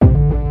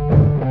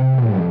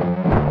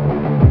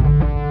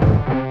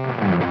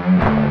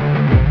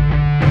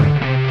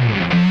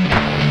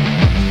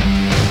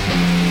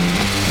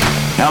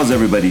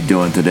How's everybody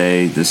doing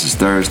today? This is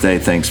Thursday.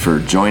 Thanks for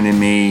joining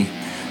me.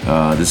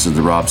 This is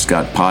the Rob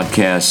Scott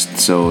Podcast.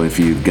 So if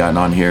you've gotten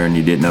on here and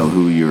you didn't know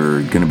who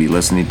you're going to be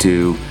listening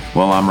to,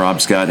 well, I'm Rob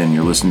Scott and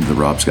you're listening to the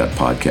Rob Scott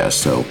Podcast.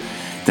 So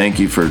thank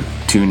you for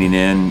tuning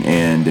in.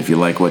 And if you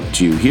like what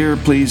you hear,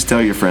 please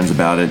tell your friends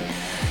about it.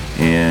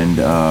 And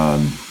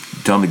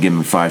tell them to give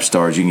me 5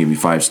 stars. You can give me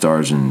 5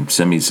 stars and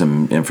send me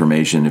some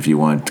information if you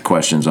want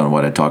questions on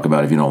what I talk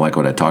about. If you don't like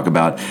what I talk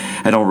about,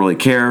 I don't really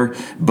care,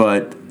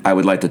 but I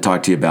would like to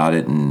talk to you about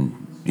it and,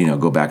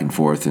 go back and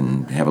forth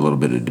and have a little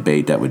bit of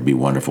debate. That would be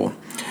wonderful.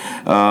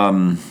 I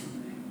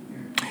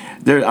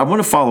want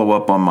to follow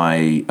up on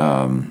my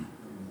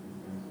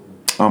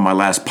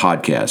last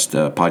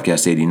podcast,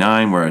 podcast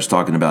 89, where I was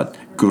talking about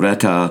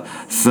Greta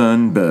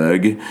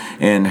Thunberg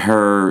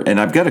and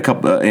I've got a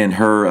couple in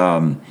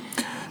her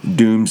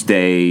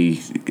doomsday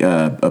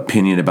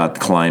opinion about the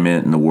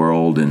climate and the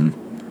world, and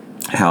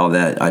how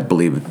that I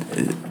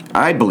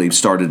believe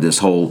started this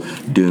whole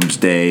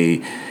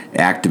doomsday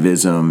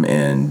activism,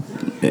 and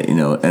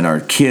our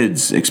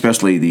kids,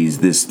 especially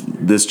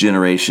this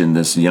generation,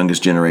 this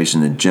youngest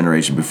generation, the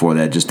generation before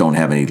that, just don't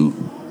have any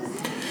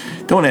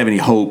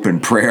hope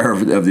and prayer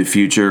of the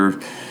future.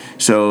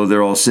 So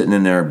they're all sitting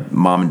in their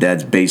mom and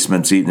dad's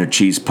basements eating their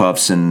cheese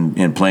puffs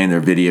and playing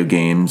their video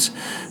games,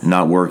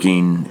 not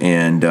working,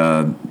 and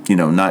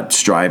not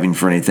striving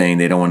for anything.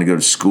 They don't want to go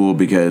to school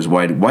because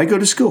why go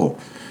to school?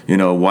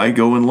 Why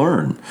go and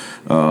learn?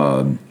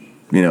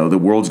 The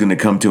world's going to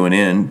come to an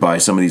end by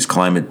some of these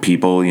climate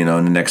people, in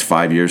the next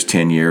 5 years,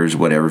 10 years,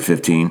 whatever,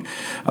 15.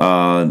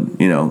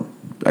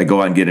 I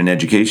go out and get an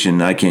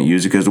education, I can't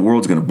use it because the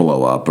world's going to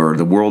blow up,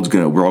 or we're all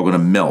going to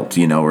melt,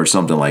 or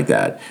something like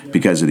that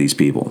because of these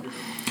people.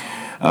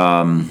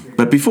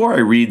 But before I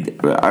read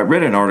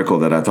an article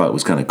that I thought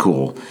was kind of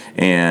cool.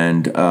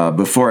 And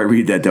before I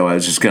read that, though, I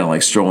was just kind of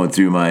like strolling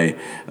through my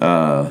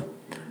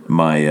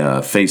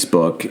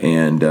Facebook,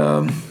 and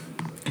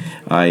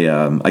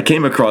I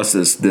came across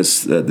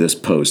this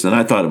post, and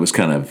I thought it was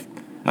kind of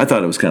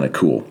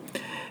cool.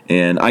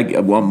 And I'm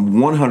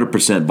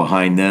 100%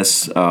 behind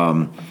this.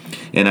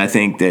 And I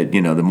think that,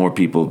 the more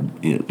people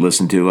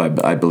listen to,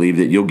 I believe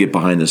that you'll get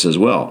behind this as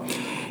well.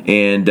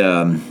 And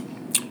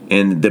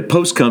the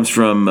post comes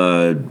from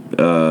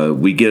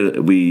we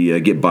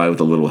get by with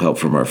a little help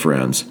from our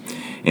friends.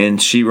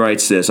 And she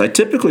writes this: I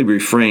typically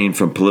refrain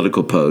from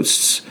political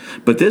posts,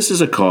 but this is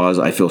a cause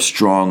I feel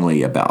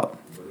strongly about.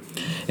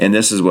 And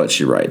this is what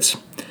she writes,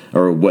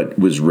 or what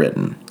was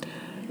written.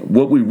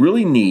 What we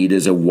really need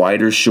is a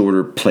wider,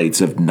 shorter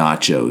plates of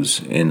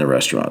nachos in the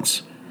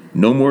restaurants.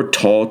 No more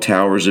tall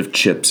towers of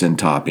chips and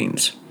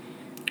toppings.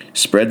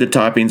 Spread the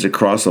toppings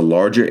across a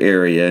larger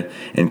area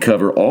and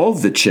cover all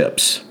of the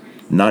chips,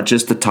 not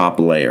just the top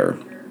layer.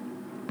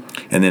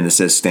 And then it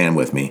says, stand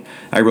with me.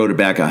 I wrote it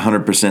back,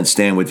 100%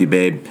 stand with you,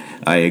 babe.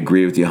 I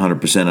agree with you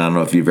 100%. I don't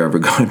know if you've ever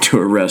gone to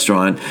a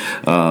restaurant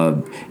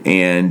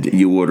and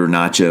you order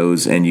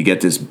nachos and you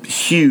get this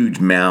huge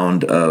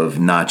mound of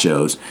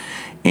nachos.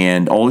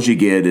 And all you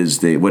get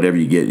is whatever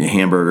you get,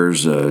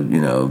 hamburgers,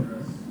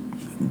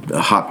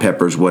 hot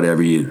peppers,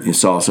 whatever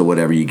salsa,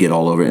 whatever you get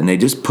all over it, and they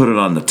just put it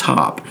on the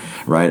top,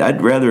 right?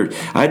 I'd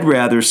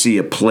rather see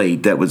a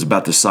plate that was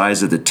about the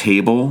size of the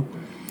table,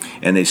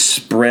 and they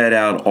spread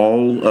out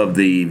all of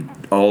the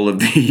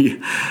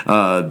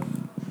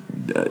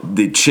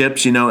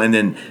chips, and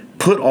then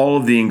put all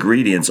of the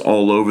ingredients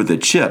all over the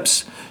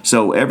chips,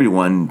 so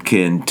everyone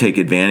can take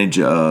advantage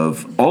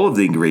of all of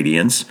the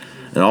ingredients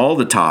and all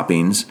the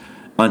toppings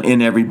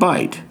in every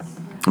bite.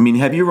 I mean,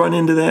 have you run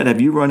into that?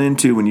 Have you run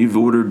into, when you've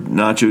ordered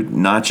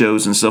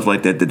nachos and stuff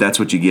like that, that's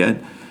what you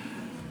get?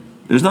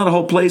 There's not a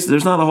whole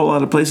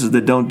lot of places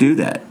that don't do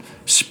that.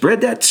 Spread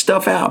that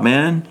stuff out,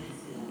 man.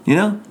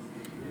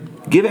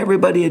 Give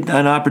everybody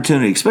an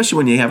opportunity, especially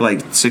when you have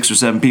like 6 or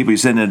 7 people, you're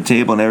sitting at a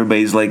table and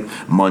everybody's like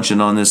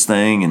munching on this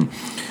thing. And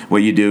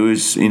what you do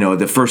is,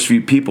 the first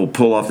few people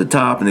pull off the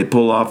top, and they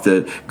pull off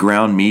the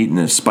ground meat and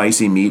the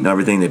spicy meat and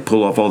everything. They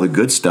pull off all the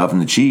good stuff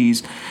and the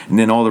cheese, and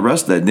then all the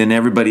rest of it. Then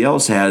everybody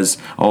else has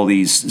all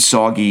these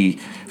soggy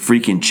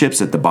freaking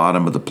chips at the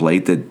bottom of the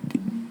plate that,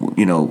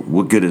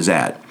 what good is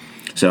that?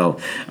 So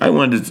I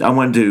wanted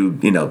to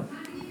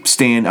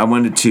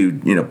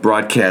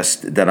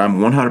broadcast that I'm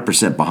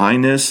 100%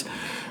 behind this.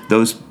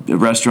 Those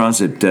restaurants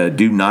that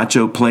do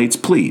nacho plates,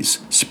 please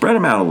spread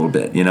them out a little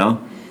bit,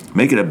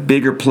 Make it a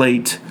bigger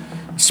plate,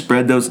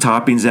 spread those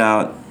toppings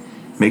out,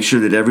 make sure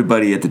that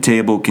everybody at the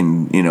table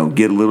can,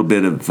 get a little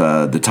bit of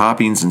the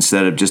toppings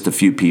instead of just a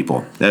few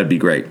people. That would be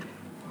great.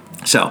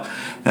 So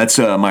that's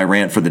my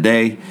rant for the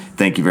day.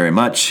 Thank you very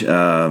much.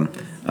 I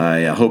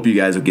hope you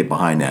guys will get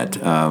behind that.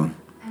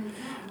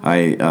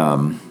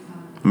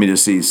 Let me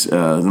see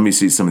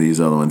some of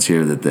these other ones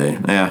here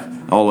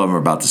all of them are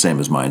about the same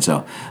as mine,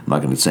 so I'm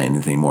not going to say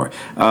anything more.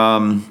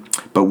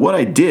 But what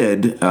I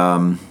did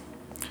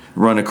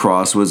run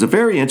across was a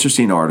very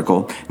interesting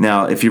article.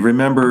 Now, if you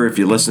remember, if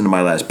you listened to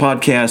my last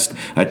podcast,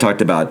 I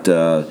talked about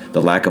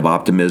the lack of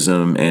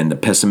optimism and the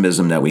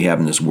pessimism that we have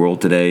in this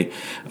world today.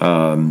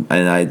 And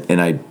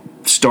I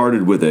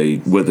started with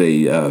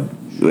a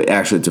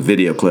actually it's a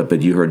video clip,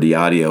 but you heard the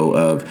audio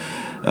of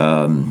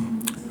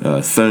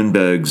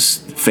Thunberg's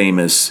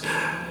famous,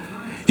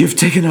 "You've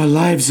taken our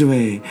lives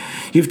away.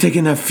 You've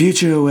taken our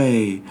future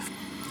away.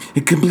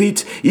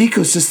 Complete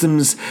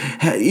ecosystems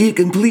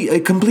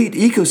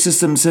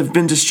have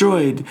been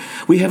destroyed.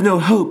 We have no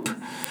hope.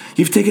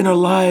 You've taken our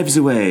lives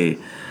away."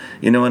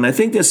 And I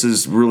think this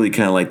is really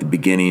kind of like the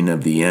beginning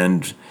of the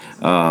end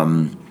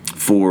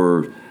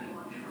for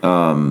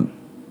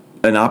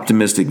an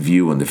optimistic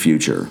view on the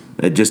future.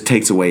 It just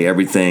takes away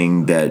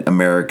everything that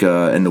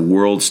America and the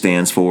world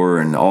stands for,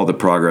 and all the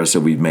progress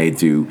that we've made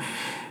through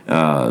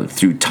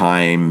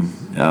time,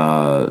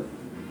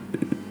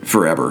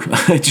 forever.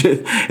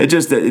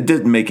 It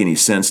didn't make any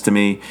sense to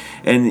me.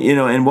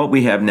 And what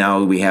we have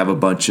now, we have a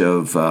bunch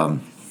of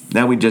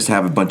now we just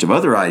have a bunch of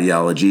other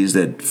ideologies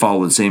that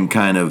follow the same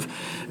kind of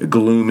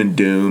gloom and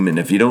doom. And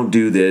if you don't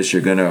do this,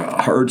 you're going to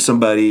hurt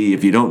somebody.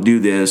 If you don't do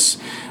this,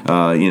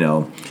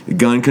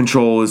 gun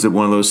control is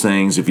one of those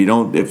things. If we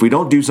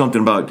don't do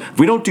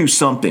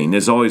something,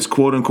 there's always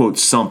quote unquote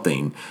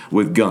something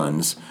with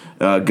guns.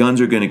 Guns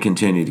are going to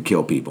continue to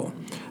kill people.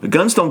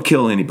 Guns don't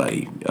kill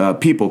anybody.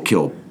 People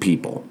kill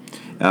people.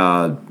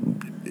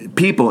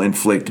 People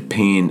inflict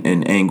pain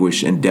and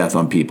anguish and death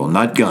on people,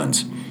 not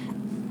guns.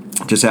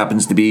 Just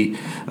happens to be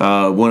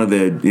one of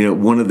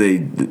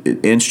the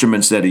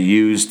instruments that are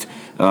used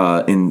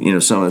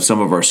in some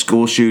of our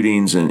school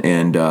shootings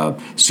and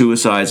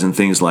suicides and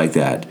things like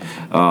that.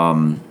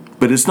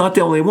 But it's not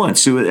the only one.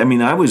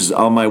 I was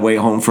on my way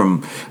home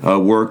from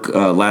work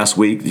last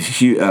week,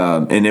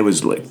 and it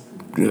was like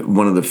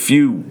one of the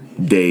few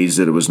days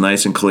that it was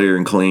nice and clear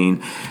and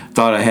clean.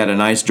 Thought I had a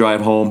nice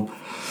drive home,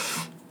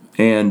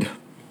 and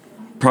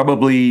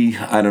probably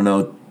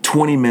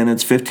 20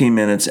 minutes, 15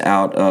 minutes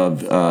out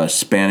of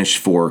Spanish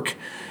Fork,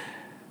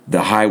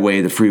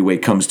 the freeway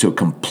comes to a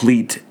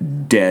complete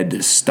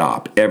dead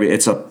stop.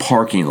 It's a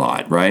parking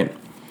lot, right?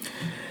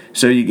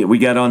 So we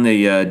got on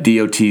the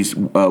DOT's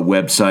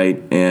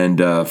website and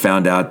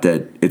found out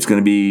that it's going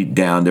to be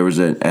down. There was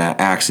an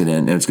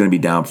accident, and it's going to be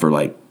down for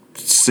like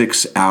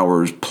 6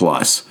 hours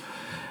plus.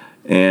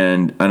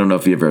 And I don't know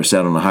if you ever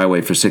sat on the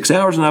highway for 6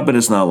 hours or not, but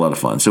it's not a lot of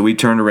fun. So we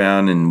turned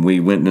around and we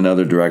went in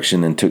another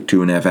direction and took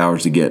 2.5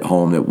 hours to get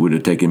home. That would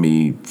have taken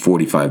me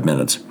 45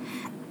 minutes.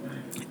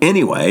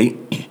 Anyway,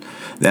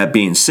 that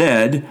being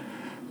said,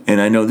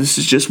 and I know this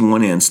is just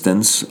one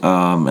instance.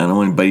 I don't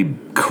want anybody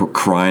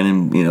crying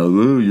and,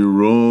 "Oh, you're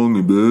wrong,"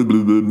 and blah,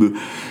 blah, blah, blah.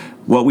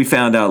 What we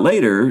found out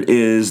later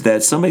is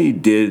that somebody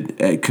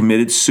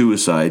committed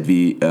suicide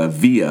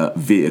via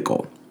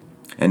vehicle.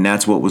 And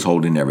that's what was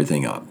holding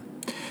everything up.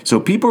 So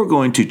people are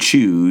going to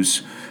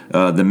choose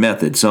the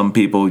method. Some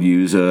people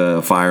use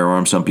a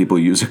firearm. Some people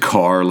use a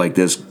car like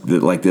this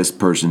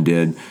person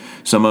did.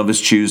 Some of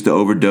us choose to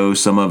overdose.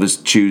 Some of us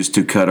choose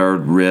to cut our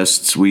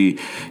wrists.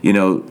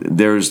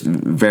 There's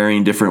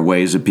varying different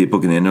ways that people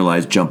can end their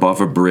lives, jump off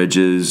of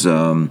bridges,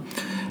 and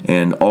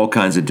all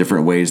kinds of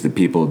different ways that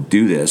people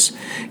do this.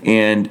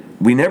 And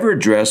we never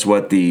address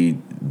what the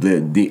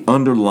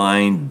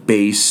underlying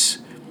base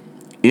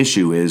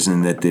issue is,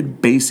 and that the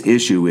base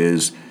issue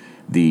is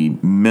the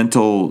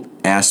mental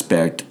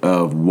aspect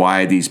of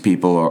why these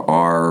people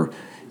are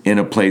in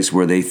a place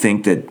where they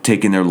think that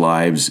taking their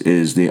lives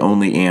is the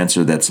only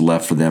answer that's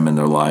left for them in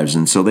their lives,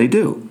 and so they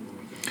do.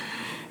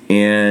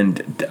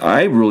 And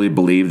I really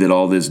believe that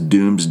all this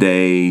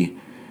doomsday,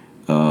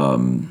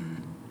 the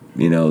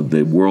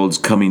world's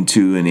coming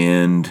to an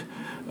end,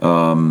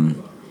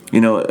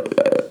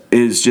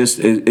 is just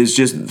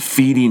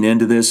feeding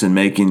into this and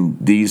making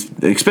these,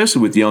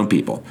 especially with young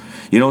people.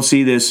 You don't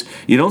see this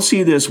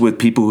with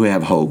people who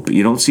have hope.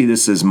 You don't see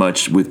this as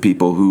much with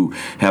people who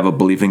have a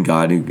belief in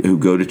God, who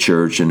go to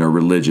church and are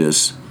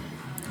religious.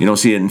 You don't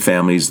see it in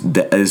families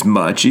as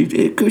much.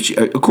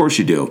 Of course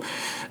you do.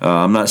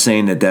 I'm not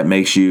saying that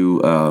makes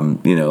you,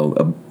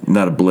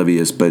 not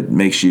oblivious, but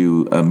makes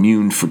you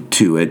immune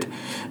to it.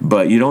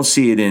 But you don't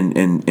see it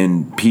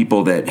in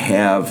people that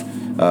have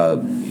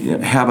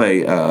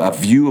a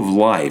view of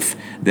life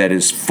that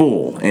is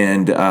full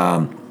and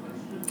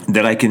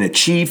that I can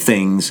achieve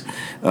things,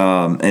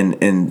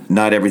 and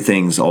not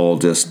everything's all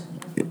just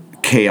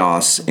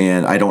chaos,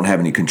 and I don't have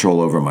any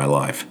control over my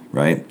life,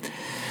 right?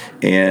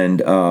 And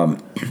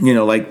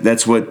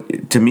that's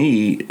what, to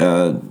me,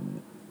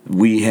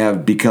 we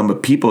have become a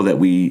people that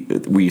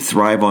we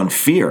thrive on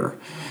fear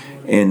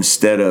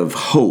instead of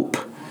hope,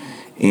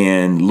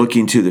 and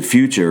looking to the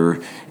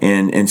future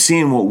and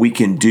seeing what we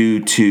can do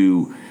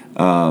to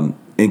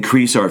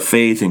increase our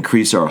faith,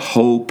 increase our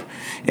hope.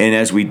 And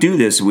as we do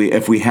this,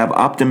 if we have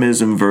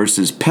optimism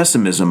versus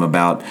pessimism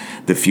about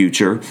the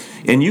future,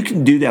 and you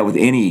can do that with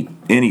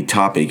any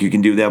topic. You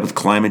can do that with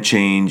climate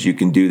change. You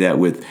can do that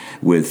with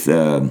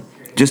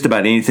just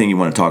about anything you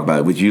want to talk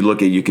about.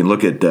 You can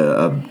look at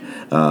a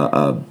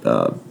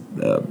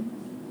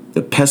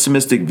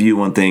pessimistic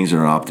view on things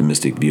and an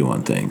optimistic view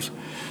on things.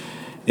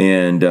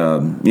 And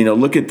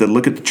look at the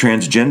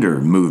transgender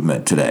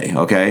movement today.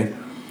 Okay,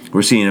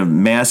 We're seeing a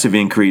massive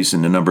increase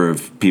in the number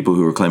of people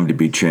who are claiming to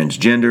be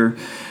transgender,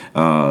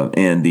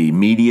 and the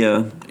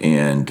media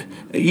and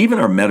even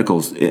our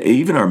medical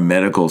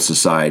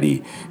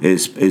society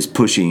is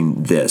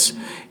pushing this.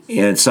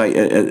 And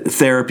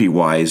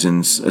therapy-wise,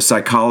 and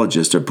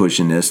psychologists are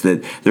pushing this,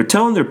 that they're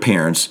telling their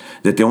parents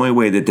that the only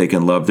way that they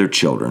can love their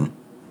children,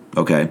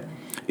 okay,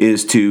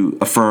 is to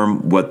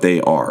affirm what they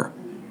are,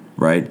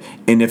 right?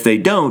 And if they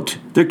don't,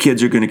 their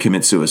kids are going to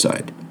commit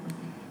suicide.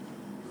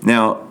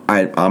 Now,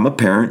 I'm a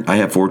parent. I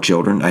have 4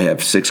 children. I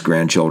have 6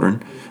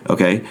 grandchildren,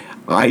 okay?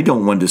 I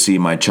don't want to see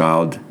my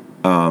child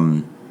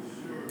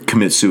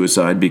commit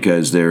suicide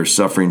because they're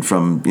suffering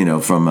from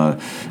a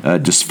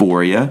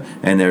dysphoria,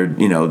 and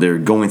they're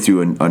going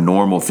through a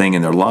normal thing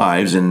in their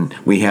lives, and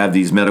we have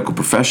these medical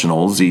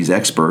professionals, these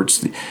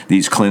experts,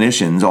 these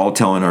clinicians, all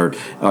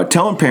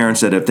telling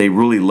parents that if they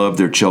really love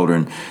their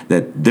children,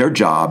 that their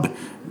job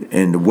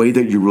and the way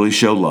that you really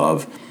show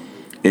love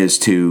is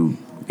to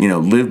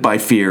live by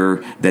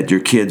fear that your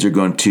kids are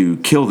going to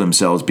kill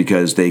themselves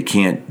because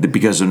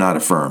they're not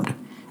affirmed.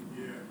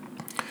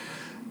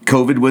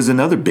 COVID was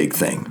another big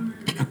thing.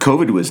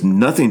 COVID was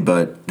nothing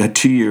but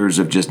 2 years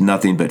of just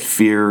nothing but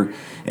fear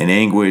and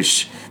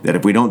anguish that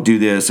if we don't do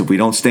this, if we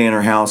don't stay in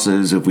our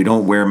houses, if we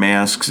don't wear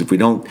masks, if we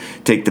don't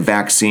take the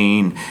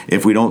vaccine,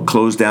 if we don't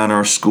close down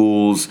our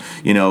schools,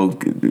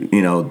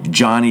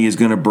 Johnny is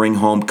going to bring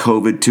home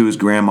COVID to his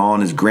grandma,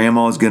 and his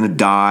grandma is going to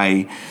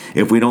die.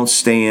 If we don't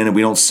stay in and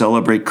we don't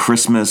celebrate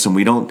Christmas and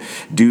we don't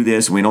do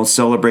this and we don't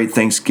celebrate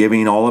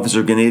Thanksgiving, all of us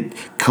are going to get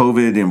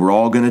COVID and we're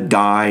all going to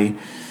die.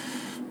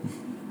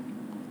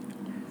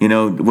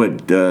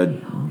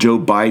 Joe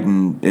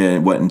Biden,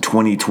 in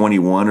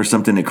 2021 or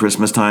something at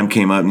Christmas time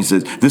came up and he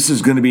says, this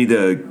is going to be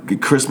the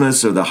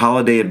Christmas or the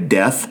holiday of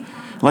death.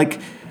 Like,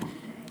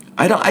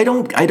 I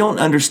don't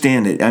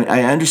understand it.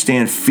 I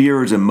understand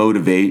fear is a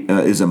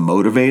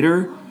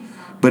motivator,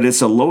 but it's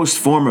the lowest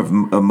form of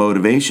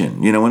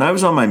motivation. When I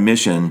was on my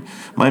mission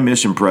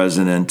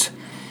president,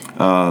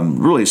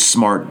 really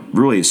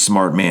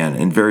smart man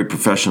and very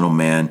professional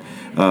man,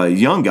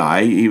 young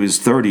guy. He was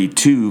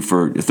 32,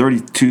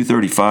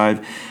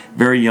 35,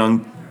 very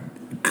young,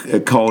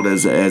 called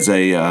as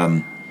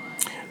a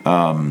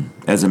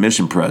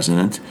mission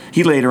president.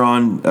 He later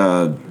on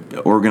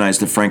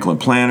organized the Franklin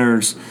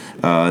Planners.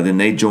 Then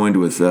they joined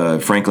with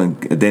Franklin.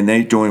 Then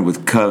they joined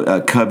with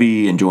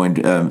Covey and joined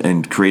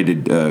and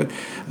created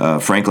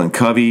Franklin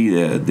Covey.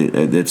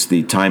 That's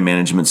the time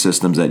management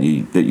systems that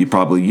you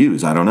probably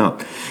use. I don't know.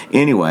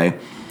 Anyway,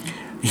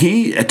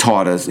 he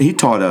taught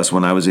us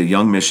when I was a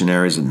young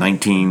missionary, as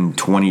 19,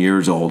 20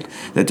 years old,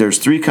 that there's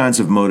 3 kinds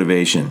of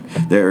motivation.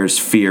 There's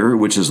fear,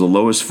 which is the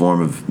lowest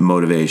form of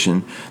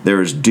motivation.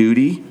 There's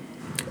duty,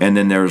 and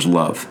then there's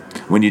love.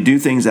 When you do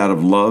things out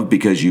of love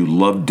because you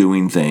love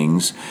doing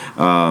things,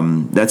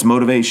 that's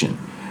motivation.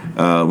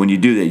 When you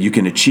do that, you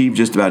can achieve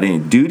just about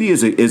anything. Duty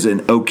is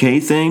an okay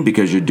thing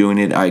because you're doing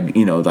it. I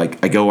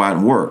go out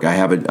and work. I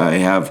have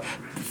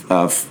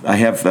a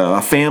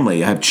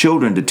family. I have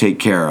children to take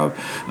care of.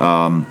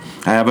 I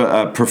have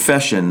a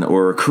profession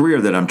or a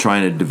career that I'm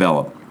trying to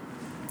develop.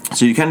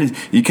 So you kind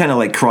of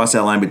like cross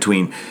that line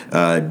between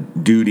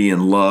duty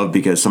and love,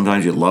 because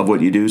sometimes you love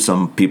what you do.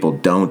 Some people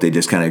don't. They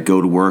just kind of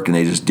go to work and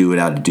they just do it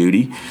out of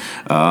duty.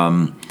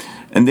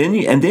 And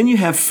then you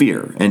have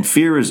fear, and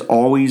fear is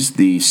always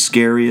the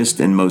scariest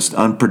and most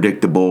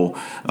unpredictable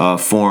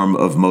form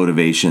of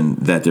motivation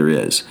that there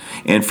is.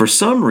 And for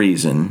some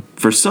reason,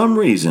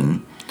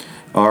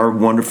 our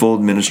wonderful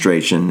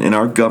administration and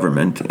our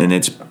government, and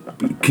it's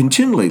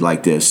continually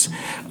like this,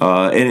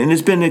 and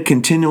it's been a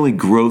continually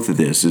growth of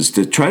this, is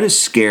to try to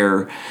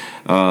scare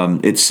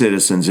its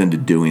citizens into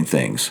doing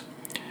things.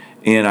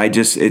 And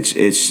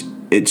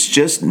it's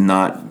just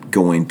not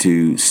going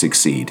to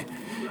succeed,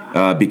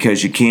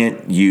 because you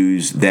can't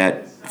use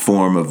that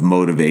form of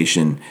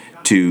motivation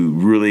to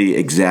really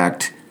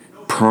exact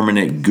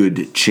permanent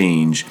good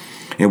change.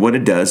 And what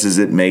it does is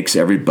it makes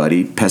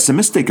everybody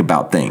pessimistic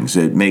about things.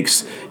 It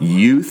makes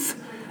youth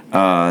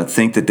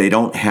think that they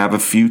don't have a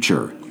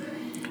future.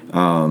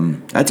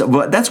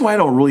 That's why I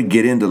don't really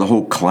get into the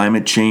whole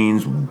climate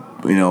change,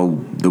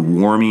 the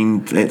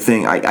warming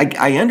thing.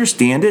 I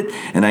understand it,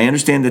 and I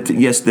understand that,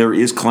 yes, there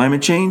is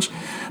climate change,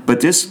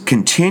 but this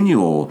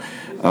continual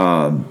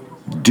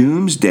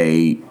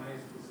doomsday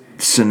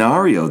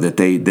scenario that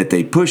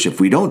they push,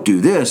 if we don't do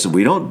this, if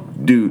we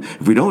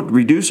don't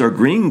reduce our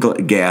green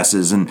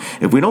gases, and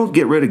if we don't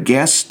get rid of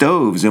gas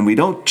stoves, and we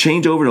don't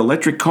change over to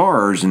electric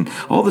cars and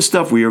all this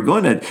stuff, we're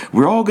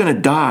all going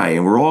to die,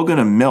 and we're all going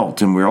to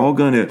melt, and we're all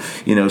going to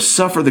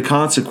suffer the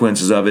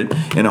consequences of it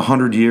in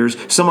 100 years.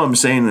 Some of them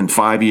saying in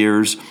 5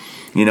 years.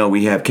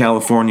 We have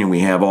California,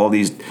 we have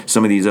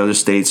some of these other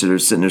states that are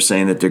sitting there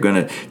saying that they're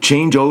going to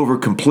change over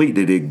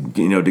completely to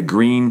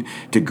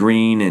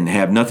green and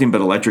have nothing but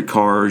electric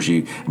cars,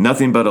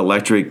 nothing but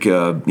electric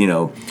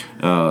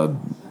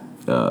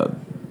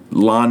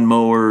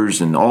lawnmowers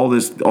and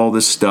all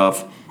this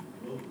stuff.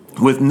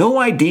 with no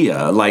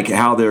idea like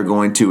how they're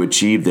going to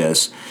achieve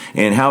this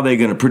and how they're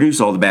going to produce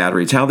all the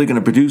batteries, how they're going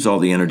to produce all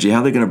the energy,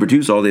 how they're going to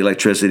produce all the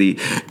electricity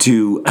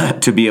to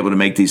be able to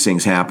make these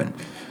things happen.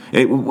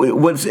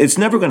 It's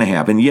never going to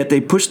happen, yet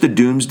they push the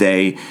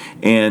doomsday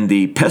and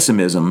the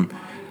pessimism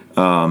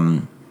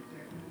in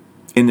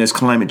this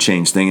climate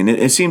change thing, and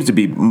it seems to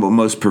be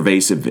most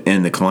pervasive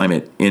in the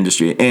climate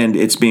industry, and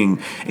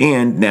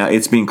now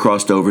it's being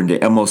crossed over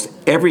into almost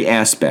every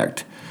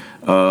aspect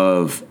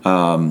of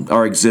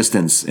our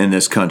existence in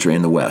this country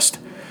in the West.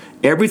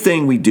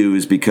 Everything we do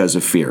is because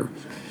of fear.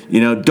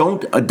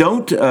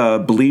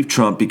 Don't believe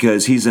Trump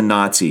because he's a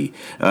Nazi.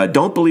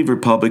 Don't believe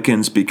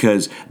Republicans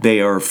because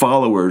they are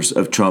followers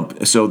of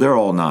Trump, so they're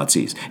all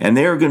Nazis, and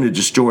they are going to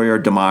destroy our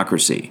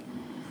democracy.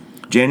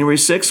 January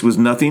 6th was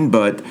nothing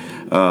but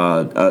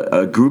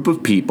a group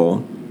of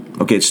people.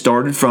 Okay, it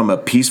started from a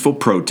peaceful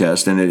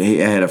protest, and it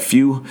had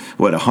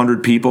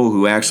 100 people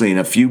who actually, and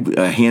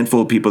a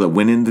handful of people that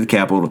went into the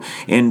Capitol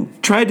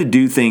and tried to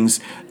do things.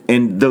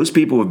 And those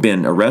people have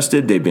been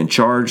arrested, they've been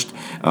charged,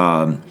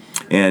 and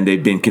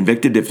they've been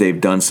convicted if they've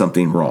done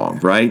something wrong,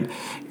 right?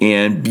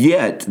 And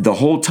yet, the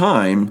whole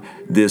time,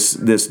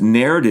 this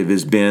narrative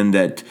has been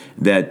that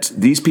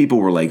these people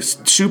were like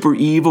super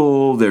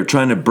evil. They're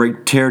trying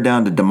to tear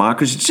down the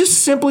democracy just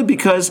simply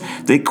because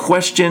they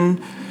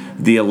question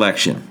the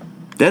election.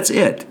 That's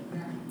it.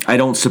 I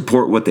don't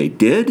support what they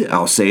did.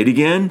 I'll say it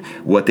again.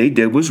 What they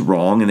did was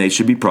wrong, and they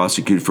should be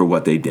prosecuted for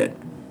what they did.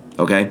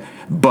 Okay?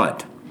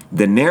 But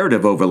the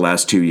narrative over the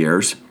last 2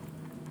 years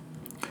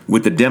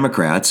with the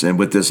Democrats and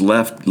with this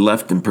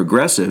left and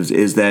progressives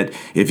is that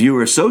if you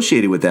are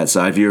associated with that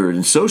side, if you're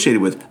associated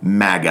with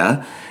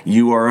MAGA,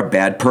 you are a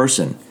bad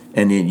person.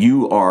 And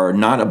you are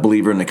not a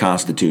believer in the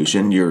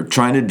Constitution. You're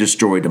trying to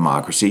destroy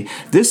democracy.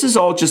 This is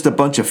all just a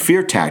bunch of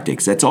fear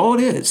tactics. That's all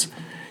it is.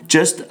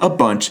 Just a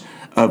bunch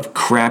of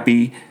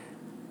crappy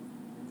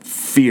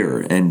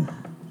fear and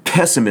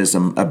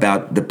pessimism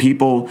about the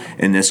people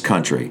in this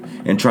country,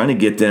 and trying to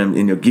get them,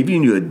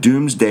 giving you a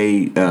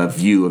doomsday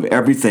view of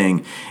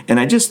everything, and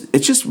it's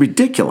just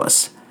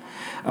ridiculous.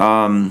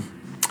 And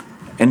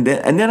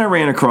then I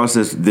ran across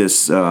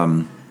this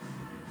article,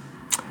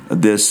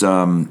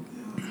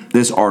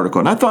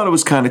 and I thought it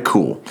was kind of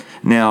cool.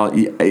 Now,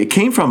 it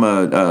came from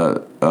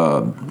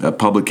a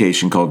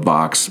publication called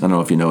Vox. I don't know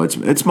if you know.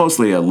 It's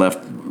mostly a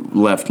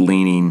left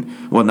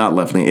leaning. Well, not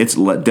left leaning. It's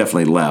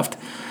definitely left.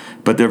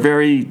 But they're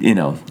very,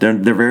 they're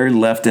very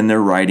left in their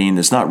writing.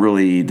 They're not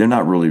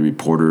really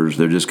reporters.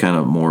 They're just kind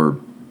of more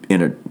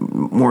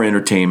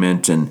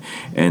entertainment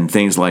and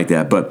things like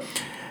that. But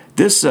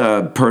this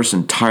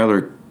person,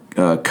 Tyler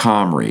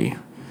Comrie,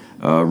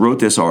 wrote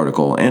this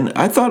article, and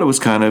I thought it was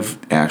kind of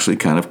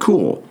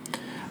cool.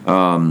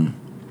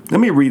 Let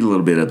me read a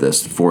little bit of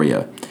this for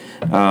you.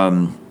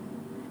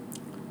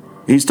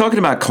 He's talking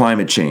about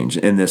climate change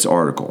in this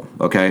article,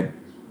 okay?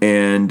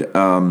 And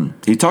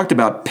he talked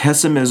about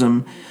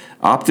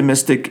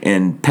optimistic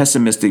and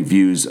pessimistic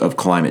views of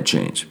climate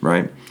change,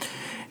 right?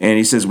 And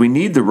he says, we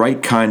need the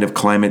right kind of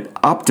climate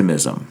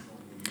optimism.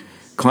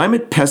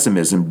 Climate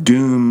pessimism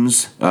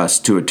dooms us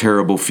to a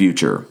terrible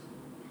future.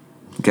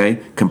 Okay?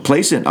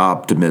 Complacent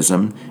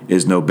optimism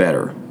is no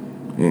better.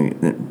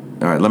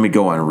 All right, let me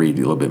go on and read a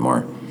little bit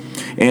more.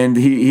 And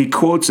he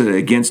quotes it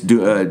against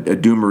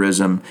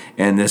doomerism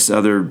and this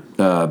other,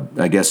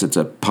 I guess it's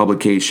a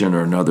publication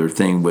or another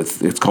thing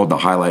it's called The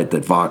Highlight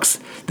that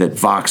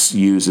Vox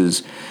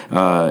uses,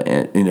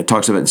 and it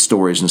talks about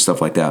stories and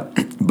stuff like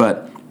that.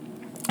 But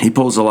he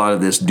pulls a lot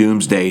of this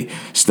doomsday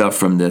stuff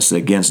from this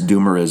against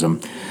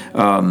doomerism.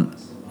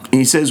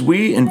 He says,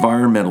 we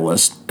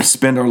environmentalists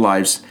spend our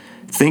lives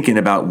thinking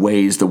about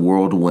ways the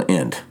world will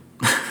end.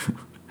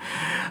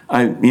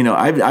 I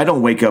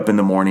don't wake up in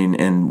the morning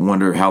and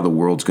wonder how the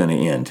world's going to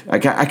end. I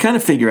kind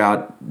of figure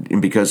out,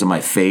 because of my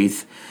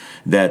faith,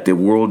 that the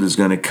world is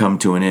going to come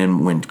to an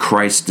end when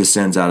Christ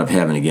descends out of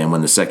heaven again,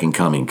 when the second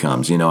coming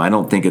comes. I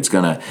don't think it's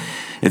going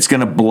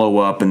to blow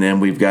up, and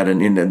then we're going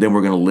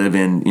to live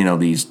in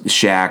these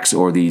shacks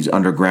or these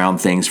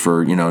underground things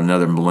for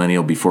another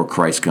millennial before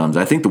Christ comes.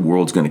 I think the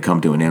world's going to come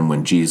to an end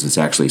when Jesus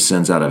actually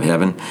ascends out of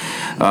heaven.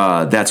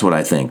 That's what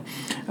I think.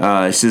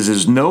 It says,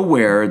 there's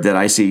nowhere that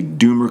I see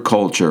doomer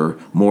culture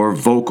more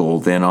vocal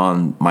than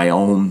on my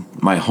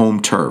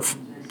home turf.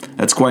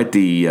 That's quite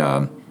the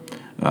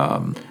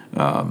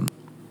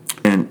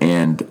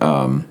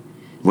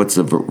what's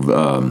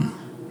the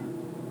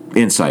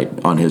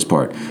insight on his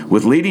part.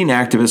 With leading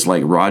activists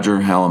like Roger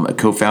Hallam, a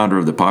co-founder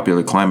of the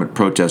popular climate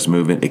protest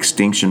movement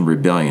Extinction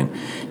Rebellion,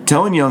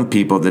 telling young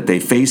people that they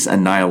face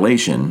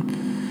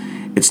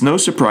annihilation, it's no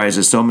surprise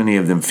that so many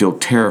of them feel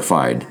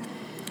terrified.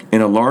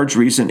 In a large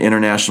recent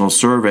international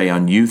survey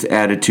on youth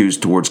attitudes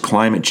towards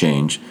climate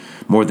change,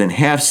 more than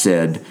half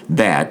said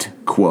that,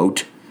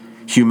 quote,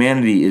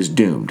 humanity is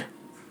doomed,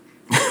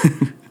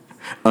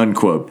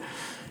 unquote.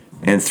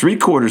 And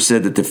 3/4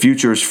 said that the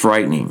future is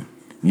frightening.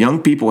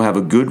 Young people have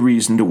a good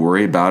reason to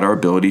worry about our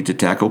ability to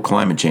tackle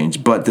climate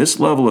change, but this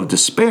level of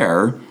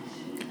despair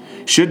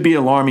should be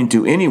alarming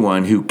to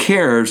anyone who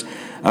cares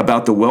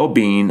about the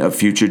well-being of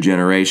future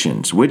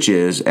generations, which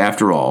is,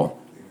 after all,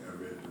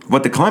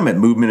 what the climate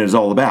movement is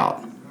all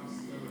about.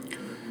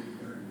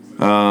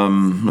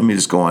 Let me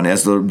just go on.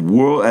 As the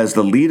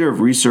leader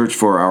of research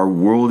for Our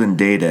World in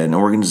Data, an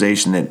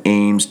organization that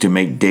aims to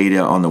make data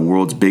on the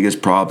world's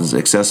biggest problems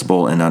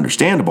accessible and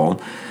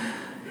understandable,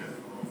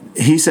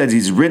 he said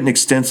he's written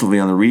extensively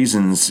on the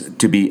reasons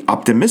to be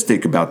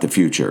optimistic about the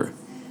future.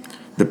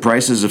 The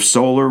prices of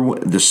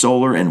the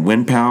solar and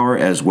wind power,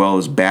 as well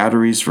as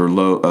batteries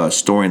for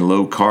storing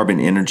low carbon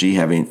energy,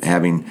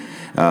 having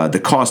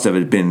the cost of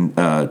it been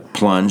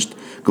plunged.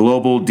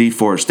 Global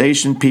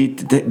deforestation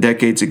peaked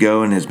decades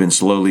ago and has been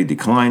slowly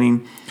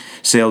declining.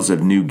 Sales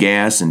of new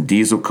gas and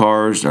diesel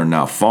cars are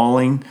now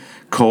falling.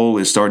 Coal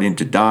is starting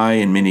to die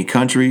in many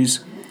countries.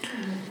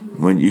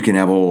 When you can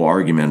have a whole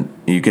argument,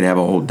 you can have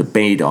a whole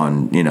debate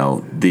on,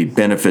 the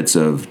benefits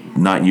of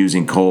not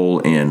using coal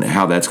and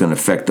how that's going to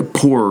affect the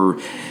poorer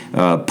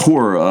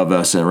of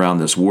us around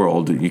this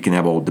world. You can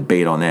have a whole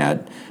debate on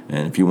that,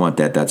 and if you want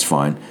that, that's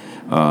fine.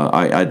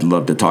 I'd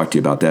love to talk to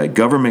you about that.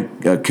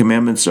 Government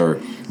commitments are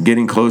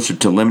getting closer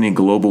to limiting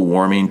global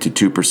warming to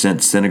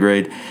 2%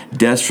 centigrade.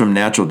 Deaths from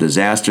natural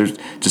disasters,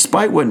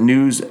 despite what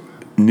news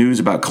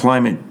about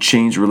climate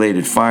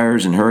change-related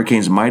fires and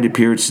hurricanes might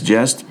appear to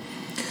suggest,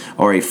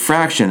 are a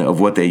fraction of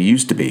what they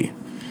used to be.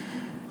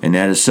 And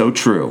that is so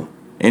true.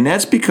 And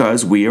that's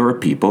because we are a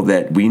people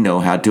that we know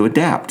how to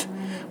adapt.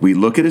 We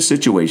look at a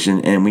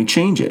situation and we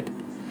change it.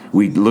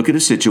 We look at a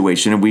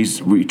situation and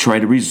we try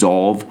to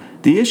resolve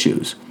the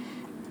issues.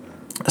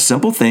 A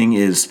simple thing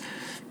is,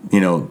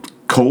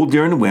 cold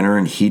during the winter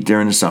and heat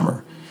during the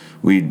summer.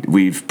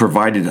 We've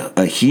provided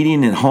a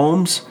heating in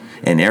homes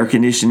and air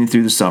conditioning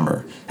through the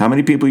summer. How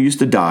many people used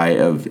to die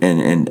of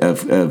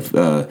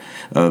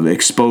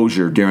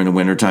exposure during the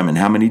wintertime, and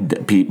how many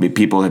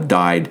people have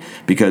died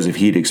because of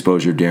heat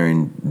exposure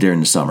during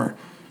the summer?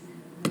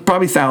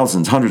 Probably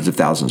thousands, hundreds of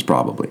thousands,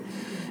 probably.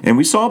 And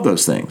we solve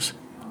those things.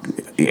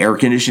 Air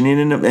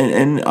conditioning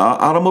and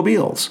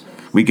automobiles.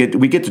 We get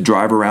to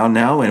drive around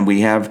now, and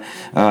we have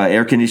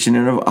air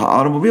conditioning of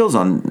automobiles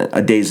on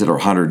days that are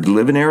 100.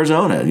 Live in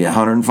Arizona,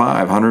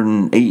 105,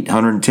 108,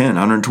 110,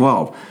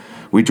 112.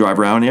 We drive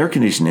around air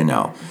conditioning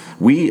now.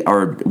 We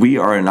are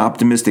an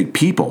optimistic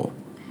people.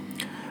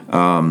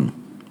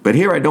 But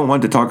here I don't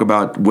want to talk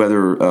about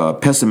whether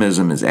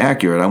pessimism is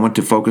accurate. I want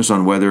to focus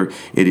on whether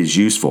it is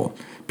useful.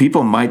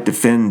 People might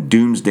defend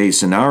doomsday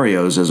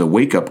scenarios as a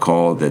wake-up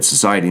call that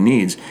society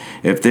needs.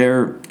 If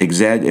they're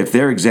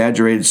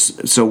exaggerated,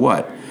 so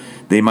what?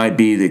 They might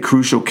be the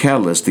crucial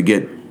catalyst to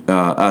get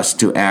us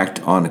to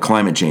act on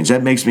climate change.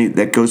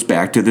 That goes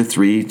back to the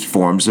three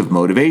forms of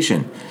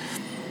motivation: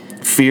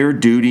 fear,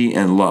 duty,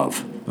 and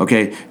love.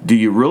 Okay, do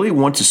you really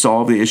want to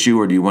solve the issue,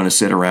 or do you want to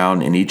sit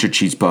around and eat your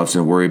cheese puffs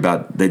and worry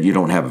about that you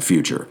don't have a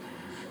future?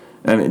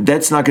 I mean,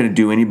 that's not going to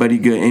do anybody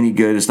any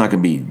good. That's not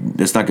going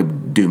to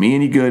do me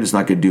any good. It's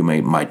not going to do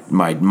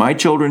my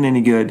children any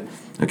good.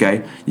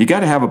 Okay, you got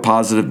to have a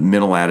positive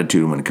mental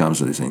attitude when it comes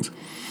to these things.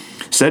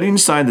 Setting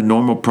aside the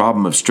normal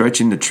problem of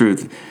stretching the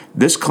truth,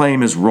 this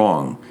claim is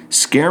wrong.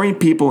 Scaring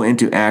people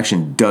into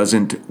action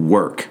doesn't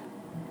work.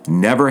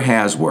 Never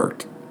has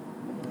worked.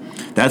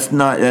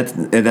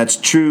 That's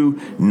true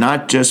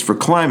not just for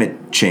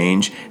climate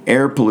change,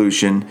 air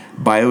pollution,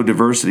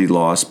 biodiversity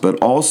loss, but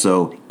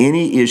also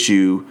any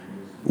issue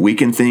we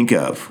can think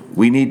of.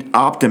 We need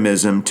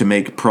optimism to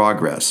make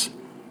progress.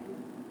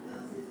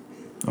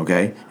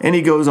 Okay? And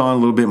he goes on a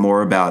little bit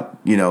more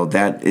about,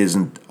 that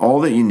isn't all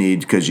that you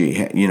need, because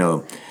you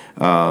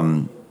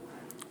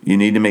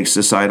need to make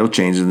societal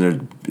changes, and there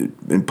are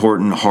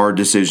important, hard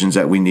decisions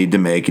that we need to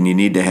make, and you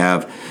need to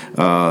have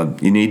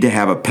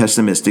a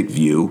pessimistic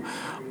view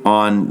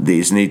on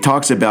these. And he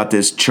talks about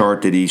this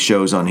chart that he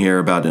shows on here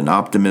about an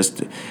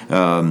optimist.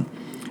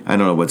 I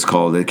don't know what's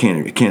called. I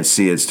can't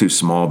see it. It's too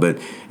small, but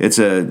it's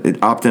an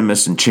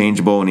optimist and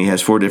changeable, and he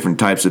has 4 different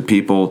types of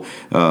people: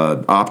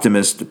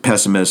 optimist,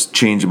 pessimist,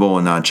 changeable,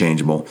 and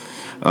non-changeable.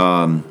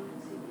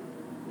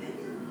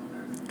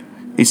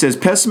 He says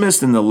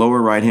pessimists in the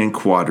lower right-hand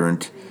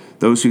quadrant,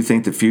 those who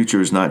think the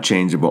future is not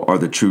changeable, are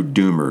the true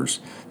doomers.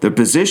 The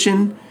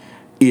position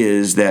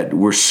is that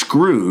we're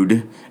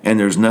screwed and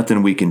there's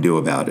nothing we can do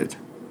about it.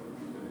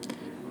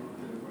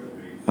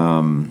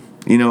 And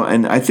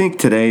I think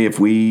today, if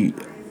we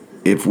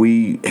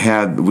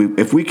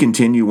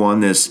continue on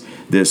this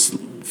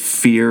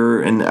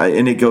fear,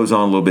 and it goes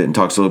on a little bit and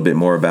talks a little bit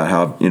more about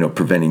how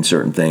preventing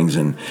certain things,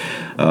 and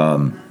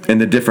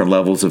the different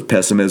levels of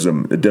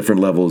pessimism, the different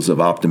levels of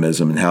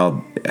optimism, and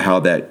how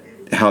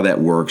that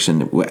works,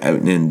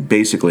 and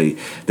basically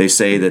they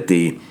say that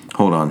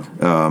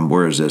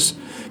where is this?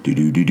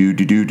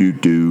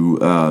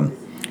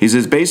 He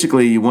says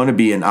basically you want to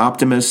be an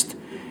optimist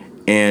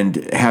and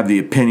have the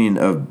opinion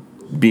of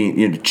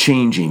being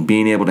changing,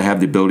 being able to have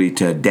the ability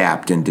to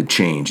adapt and to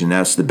change, and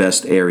that's the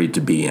best area to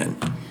be in.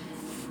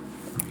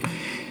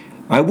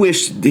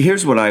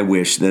 Here's what I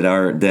wish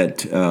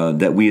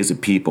that we as a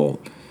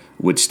people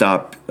would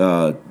stop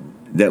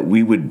that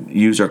we would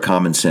use our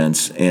common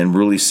sense and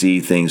really see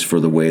things for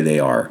the way they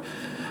are.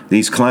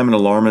 These climate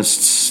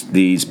alarmists,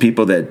 these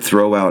people that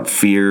throw out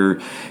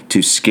fear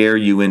to scare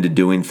you into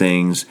doing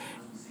things,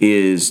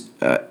 is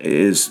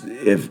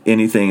if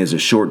anything, is a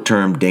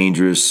short-term,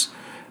 dangerous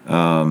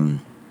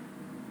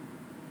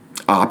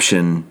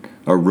option,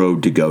 a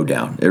road to go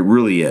down. It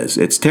really is.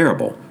 It's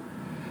terrible.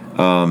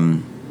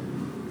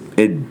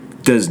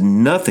 It does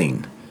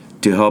nothing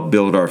to help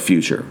build our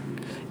future.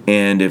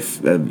 And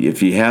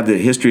if you have the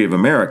history of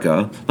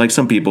America, like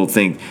some people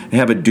think,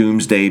 have a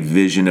doomsday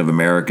vision of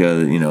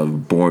America,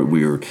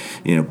 we were,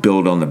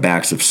 built on the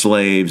backs of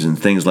slaves and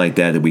things like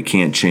that we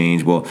can't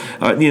change. Well,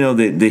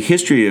 the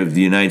history of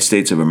the United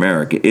States of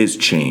America is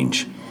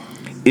change,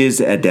 is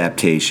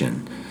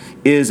adaptation,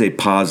 is a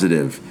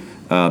positive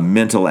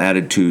mental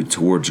attitude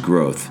towards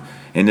growth.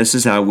 And this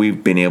is how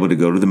we've been able to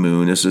go to the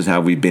moon. This is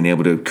how we've been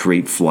able to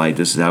create flight.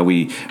 This is how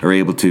we are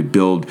able to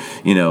build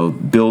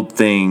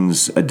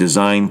things,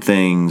 design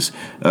things,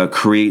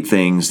 create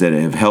things that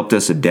have helped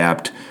us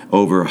adapt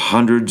over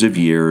hundreds of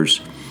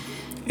years.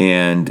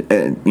 And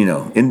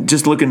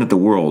just looking at the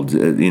world,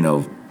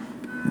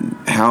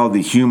 how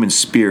the human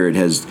spirit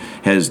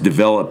has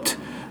developed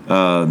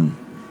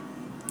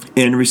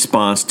in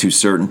response to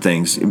certain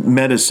things,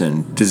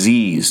 medicine,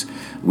 disease.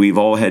 We've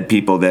all had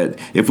people that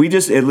if we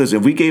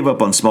gave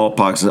up on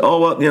smallpox,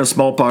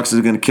 smallpox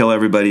is going to kill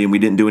everybody, and we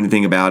didn't do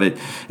anything about it,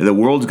 the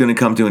world's going to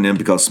come to an end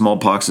because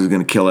smallpox is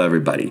going to kill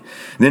everybody.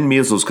 And then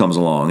measles comes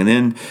along, and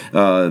then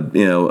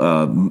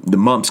the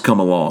mumps come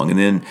along, and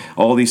then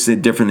all these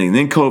different things. And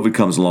then COVID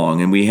comes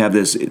along, and we have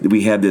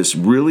this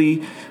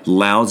really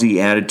lousy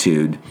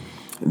attitude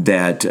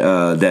that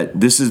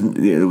this is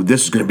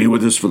going to be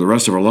with us for the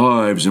rest of our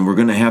lives, and we're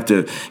going to have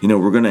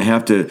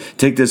to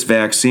take this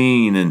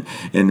vaccine, and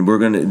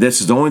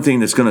this is the only thing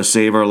that's going to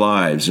save our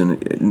lives,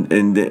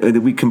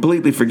 and we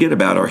completely forget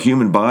about our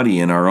human body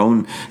and our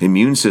own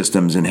immune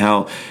systems, and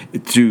how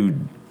through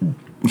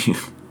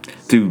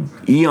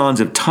eons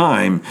of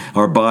time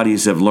our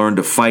bodies have learned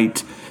to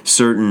fight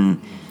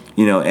certain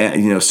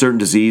certain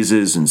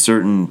diseases and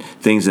certain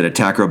things that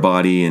attack our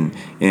body,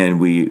 and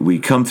we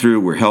come through,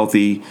 we're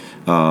healthy,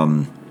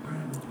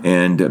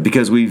 and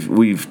because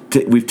we've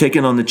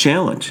taken on the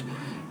challenge,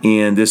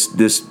 and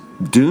this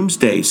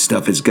doomsday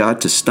stuff has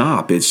got to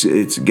stop.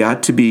 It's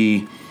got to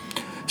be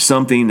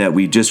something that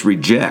we just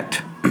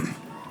reject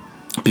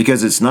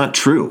because it's not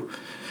true.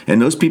 And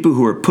those people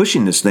who are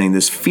pushing this thing,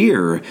 this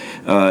fear,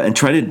 and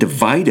trying to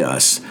divide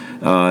us,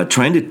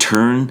 trying to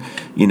turn,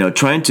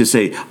 trying to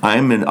say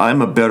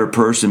I'm a better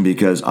person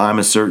because I'm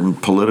a certain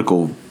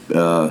political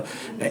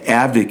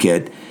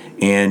advocate,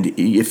 and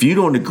if you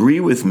don't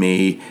agree with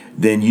me,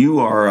 then you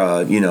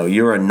are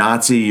you're a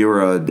Nazi,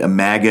 you're a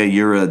MAGA,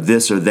 you're a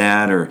this or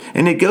that,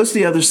 and it goes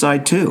the other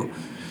side too.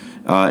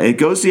 It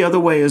goes the other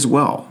way as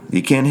well.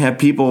 You can't have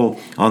people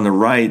on the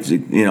right,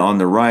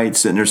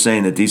 sitting there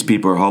saying that these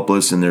people are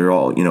hopeless and they're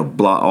all,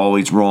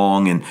 always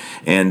wrong,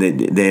 and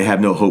they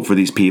have no hope for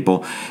these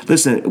people.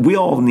 Listen, we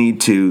all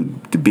need to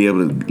be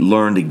able to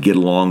learn to get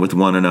along with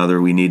one another.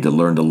 We need to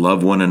learn to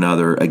love one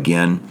another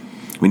again.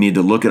 We need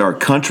to look at our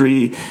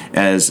country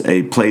as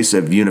a place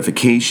of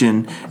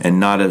unification and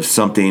not of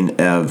something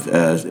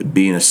of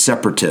being a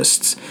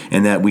separatists,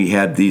 and that we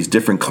have these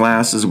different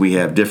classes, we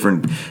have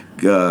different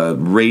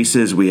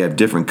races, we have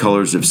different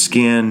colors of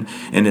skin,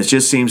 and it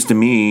just seems to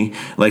me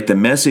like the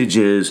message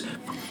is,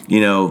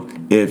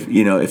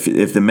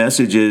 if the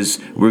message is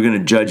we're going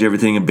to judge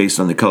everything based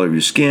on the color of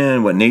your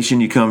skin, what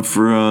nation you come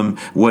from,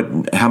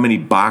 how many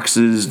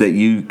boxes that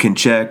you can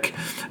check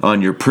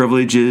on your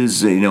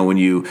privileges, when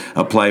you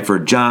apply for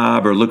a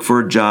job or look for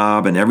a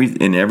job, and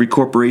every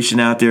corporation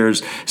out there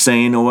is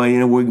saying,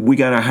 we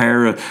got to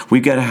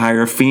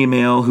hire a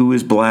female who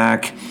is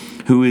black,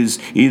 who is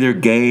either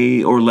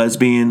gay or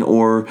lesbian,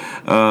 or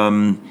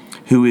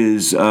who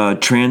is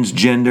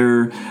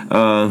transgender,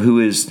 who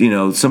is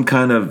some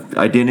kind of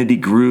identity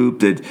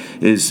group that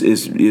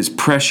is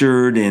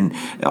pressured, and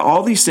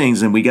all these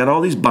things. And we got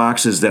all these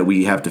boxes that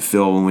we have to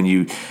fill when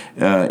you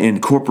in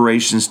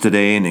corporations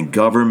today and in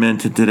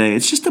government today.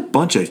 It's just a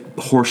bunch of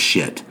horse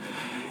shit.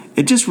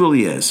 It just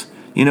really is.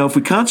 If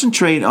we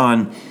concentrate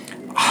on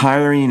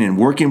hiring and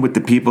working with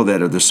the people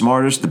that are the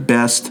smartest, the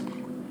best,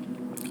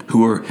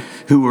 who are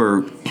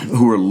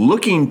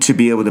looking to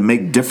be able to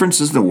make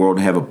differences in the world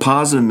and have a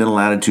positive mental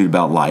attitude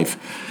about life,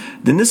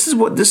 then this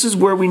is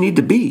where we need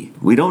to be.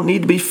 We don't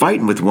need to be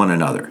fighting with one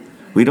another.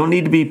 We don't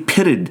need to be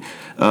pitted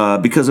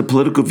because of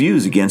political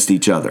views against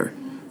each other.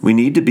 We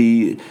need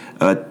to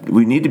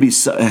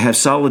have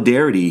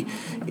solidarity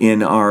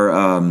in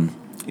our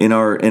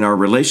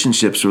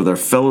relationships with our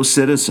fellow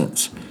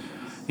citizens.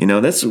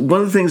 That's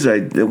one of the things I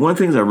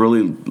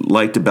really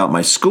liked about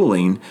my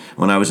schooling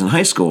when I was in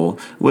high school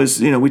was,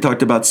 we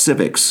talked about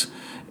civics,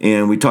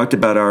 and we talked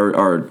about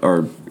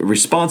our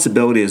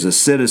responsibility as a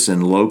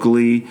citizen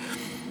locally,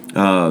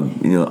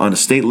 on a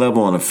state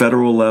level, on a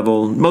federal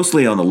level,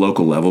 mostly on the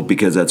local level,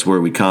 because that's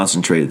where we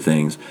concentrated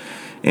things.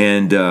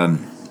 And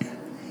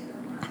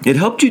it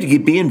helped you to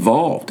be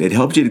involved. It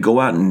helped you to go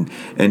out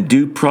and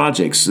do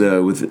projects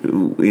with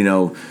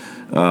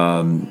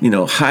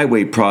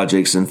highway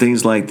projects and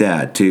things like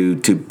that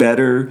to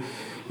better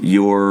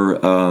your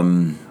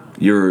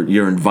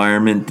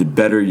environment, to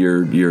better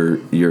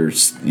your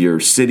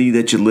city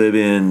that you live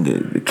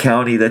in, the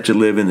county that you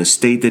live in, the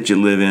state that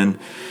you live in.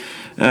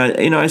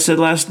 I said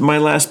my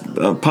last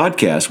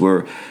podcast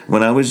where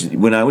when I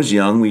was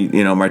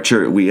young,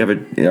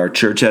 our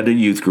church had a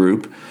youth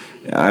group.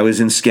 I was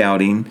in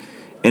scouting,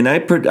 and I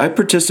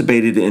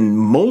participated in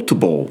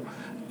multiple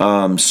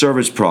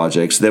service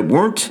projects that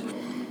weren't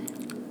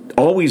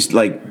always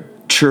like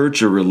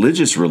church or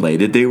religious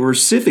related. They were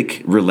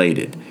civic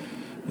related.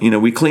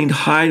 We cleaned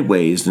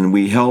highways, and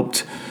we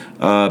helped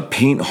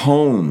paint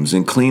homes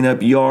and clean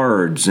up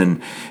yards.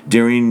 And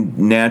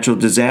during natural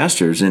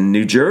disasters in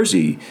New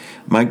Jersey,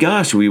 my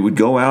gosh, we would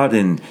go out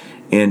and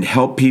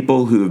help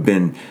people who have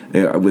been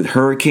with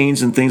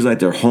hurricanes and things like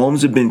their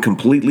homes have been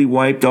completely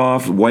wiped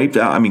out.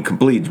 I mean,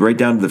 complete, right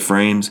down to the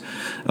frames.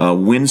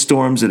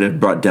 Windstorms that have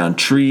brought down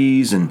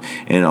trees and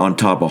on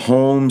top of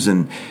homes,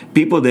 and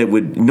people that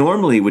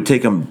would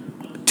take them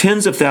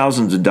tens of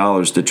thousands of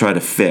dollars to try to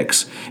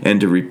fix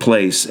and to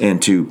replace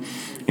and to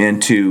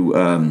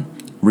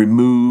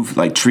remove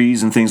like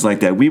trees and things like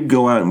that. We'd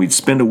go out and we'd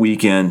spend a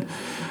weekend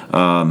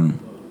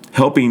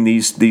helping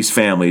these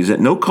families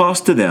at no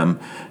cost to them,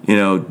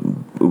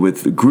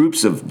 with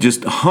groups of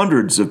just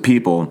hundreds of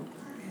people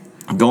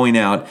going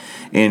out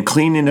and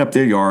cleaning up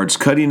their yards,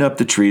 cutting up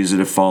the trees that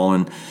have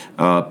fallen,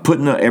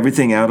 putting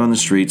everything out on the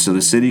street so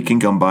the city can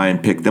come by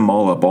and pick them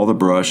all up, all the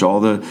brush,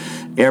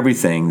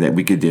 everything that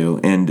we could do.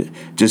 And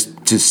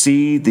just to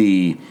see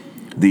the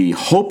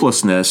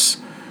hopelessness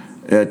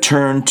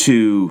turn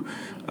to,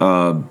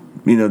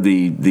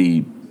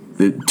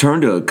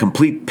 turn to a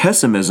complete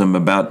pessimism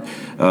about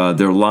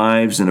their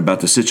lives and about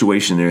the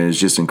situation there is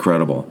just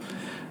incredible.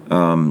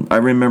 I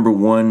remember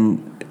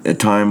a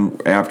time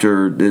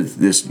after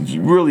this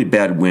really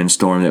bad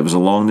windstorm that was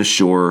along the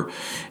shore,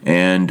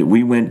 and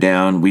we went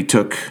down. We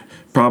took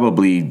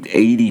probably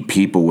 80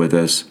 people with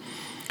us,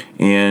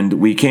 and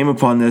we came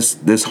upon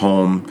this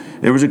home.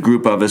 There was a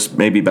group of us,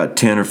 maybe about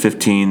 10 or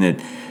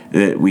 15,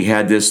 that we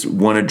had this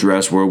one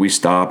address where we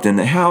stopped, and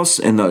the house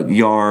and the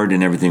yard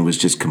and everything was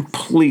just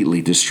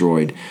completely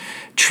destroyed.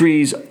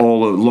 Trees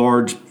all over,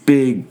 large,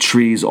 big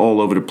trees all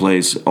over the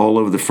place, all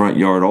over the front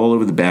yard, all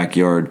over the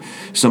backyard,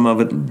 some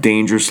of it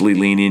dangerously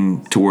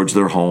leaning towards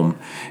their home.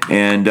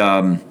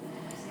 And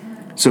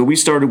so we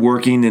started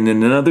working, and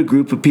then another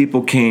group of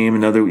people came,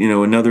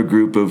 another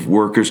group of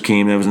workers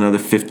came, there was another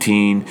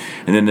 15,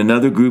 and then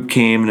another group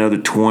came, another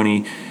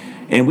 20,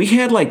 and we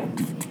had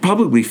like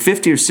probably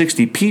 50 or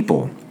 60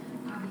 people.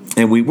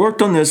 And we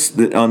worked on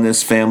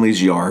this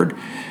family's yard.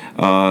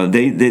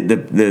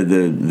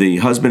 The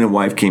husband and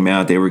wife came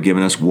out. They were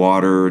giving us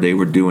water. They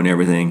were doing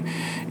everything,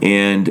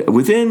 and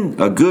within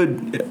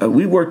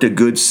we worked a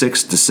good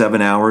 6 to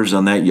 7 hours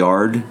on that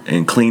yard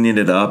and cleaning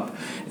it up.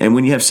 And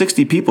when you have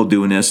 60 people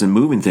doing this and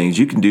moving things,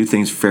 you can do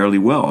things fairly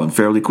well and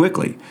fairly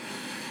quickly.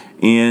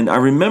 And I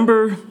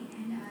remember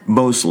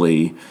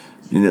mostly,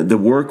 the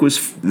work was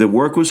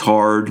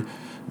hard.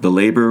 The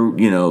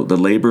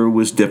labor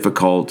was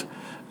difficult.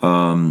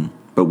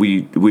 But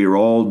we were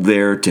all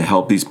there to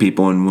help these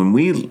people, and when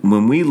we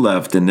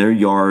left and their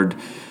yard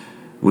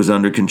was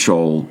under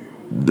control,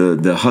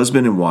 the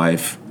husband and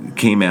wife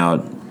came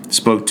out,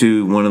 spoke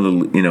to one of the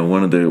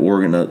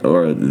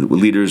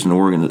leaders and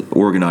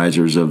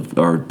organizers of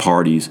our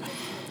parties,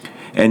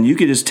 and you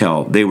could just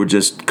tell they were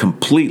just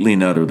completely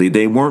and utterly.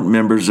 They weren't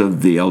members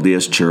of the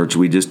LDS Church.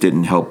 We just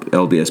didn't help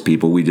LDS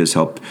people. We just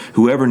helped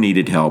whoever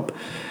needed help.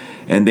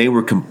 And they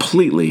were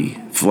completely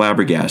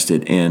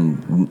flabbergasted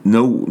and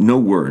no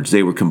words.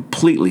 They were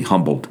completely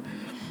humbled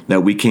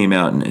that we came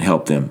out and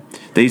helped them.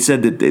 They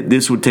said that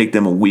this would take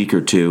them a week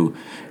or two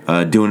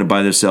doing it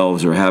by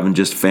themselves, or having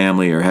just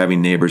family or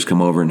having neighbors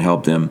come over and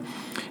help them.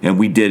 And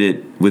we did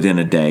it within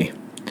a day.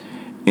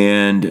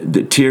 And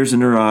the tears in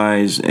their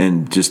eyes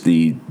and just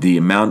the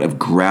amount of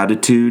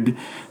gratitude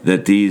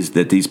that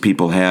these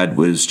people had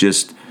was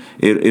just,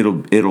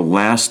 it'll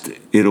last.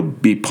 It'll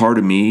be part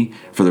of me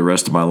for the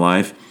rest of my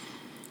life.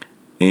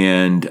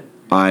 And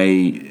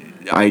I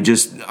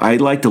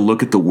like to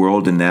look at the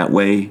world in that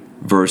way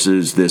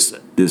versus this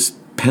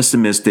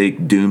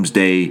pessimistic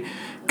doomsday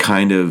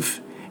kind of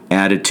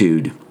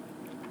attitude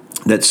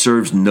that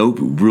serves no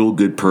real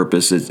good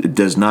purpose. It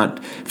does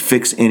not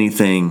fix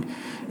anything.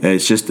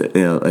 It's just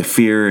a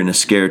fear and a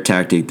scare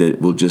tactic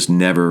that will just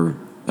never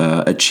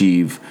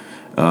achieve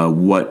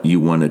what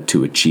you want it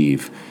to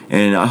achieve.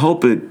 And I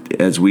hope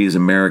as we as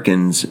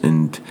Americans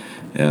and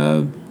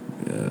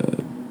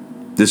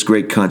this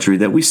great country,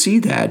 that we see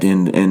that,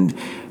 and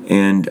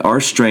our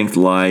strength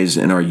lies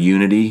in our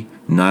unity,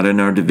 not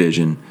in our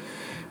division.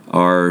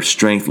 Our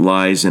strength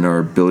lies in our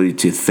ability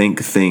to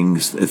think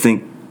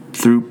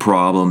through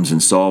problems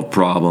and solve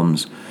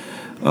problems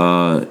in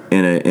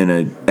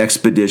an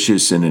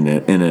expeditious and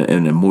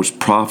in a most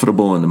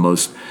profitable and the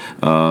most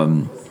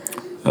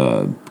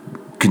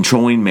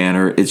controlling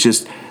manner. It's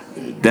just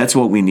that's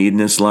what we need in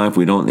this life.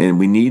 We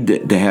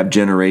need to have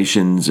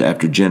generations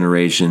after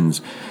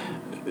generations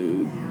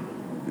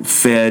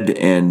fed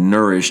and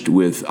nourished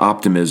with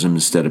optimism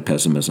instead of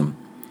pessimism.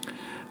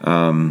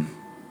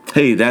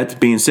 Hey, that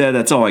being said,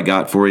 that's all I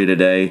got for you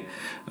today.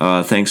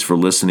 Thanks for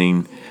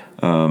listening.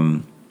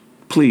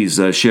 Please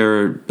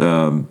share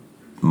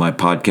my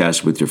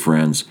podcast with your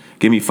friends.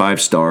 Give me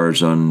 5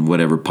 stars on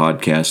whatever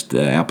podcast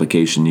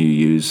application you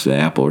use,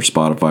 Apple or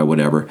Spotify,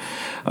 whatever.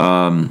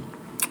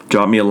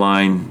 Drop me a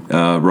line,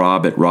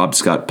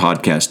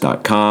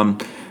 rob@robscottpodcast.com.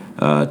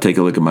 Take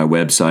a look at my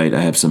website.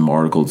 I have some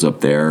articles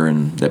up there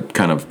and that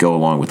kind of go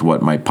along with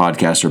what my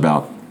podcasts are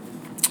about.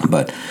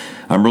 But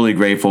I'm really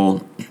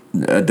grateful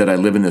that I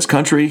live in this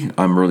country.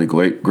 I'm really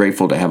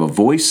grateful to have a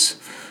voice.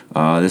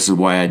 This is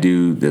why I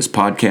do this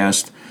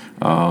podcast.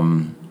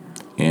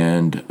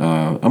 And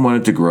I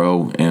want it to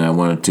grow, and I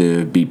want it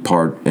to be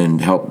part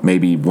and help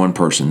maybe one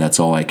person. That's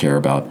all I care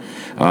about.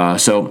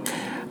 So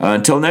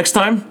until next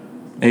time,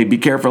 hey, be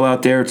careful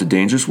out there. It's a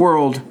dangerous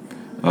world.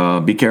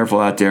 Be careful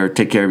out there.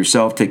 Take care of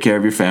yourself. Take care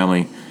of your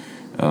family.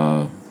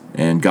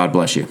 And God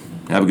bless you.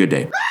 Have a good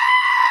day.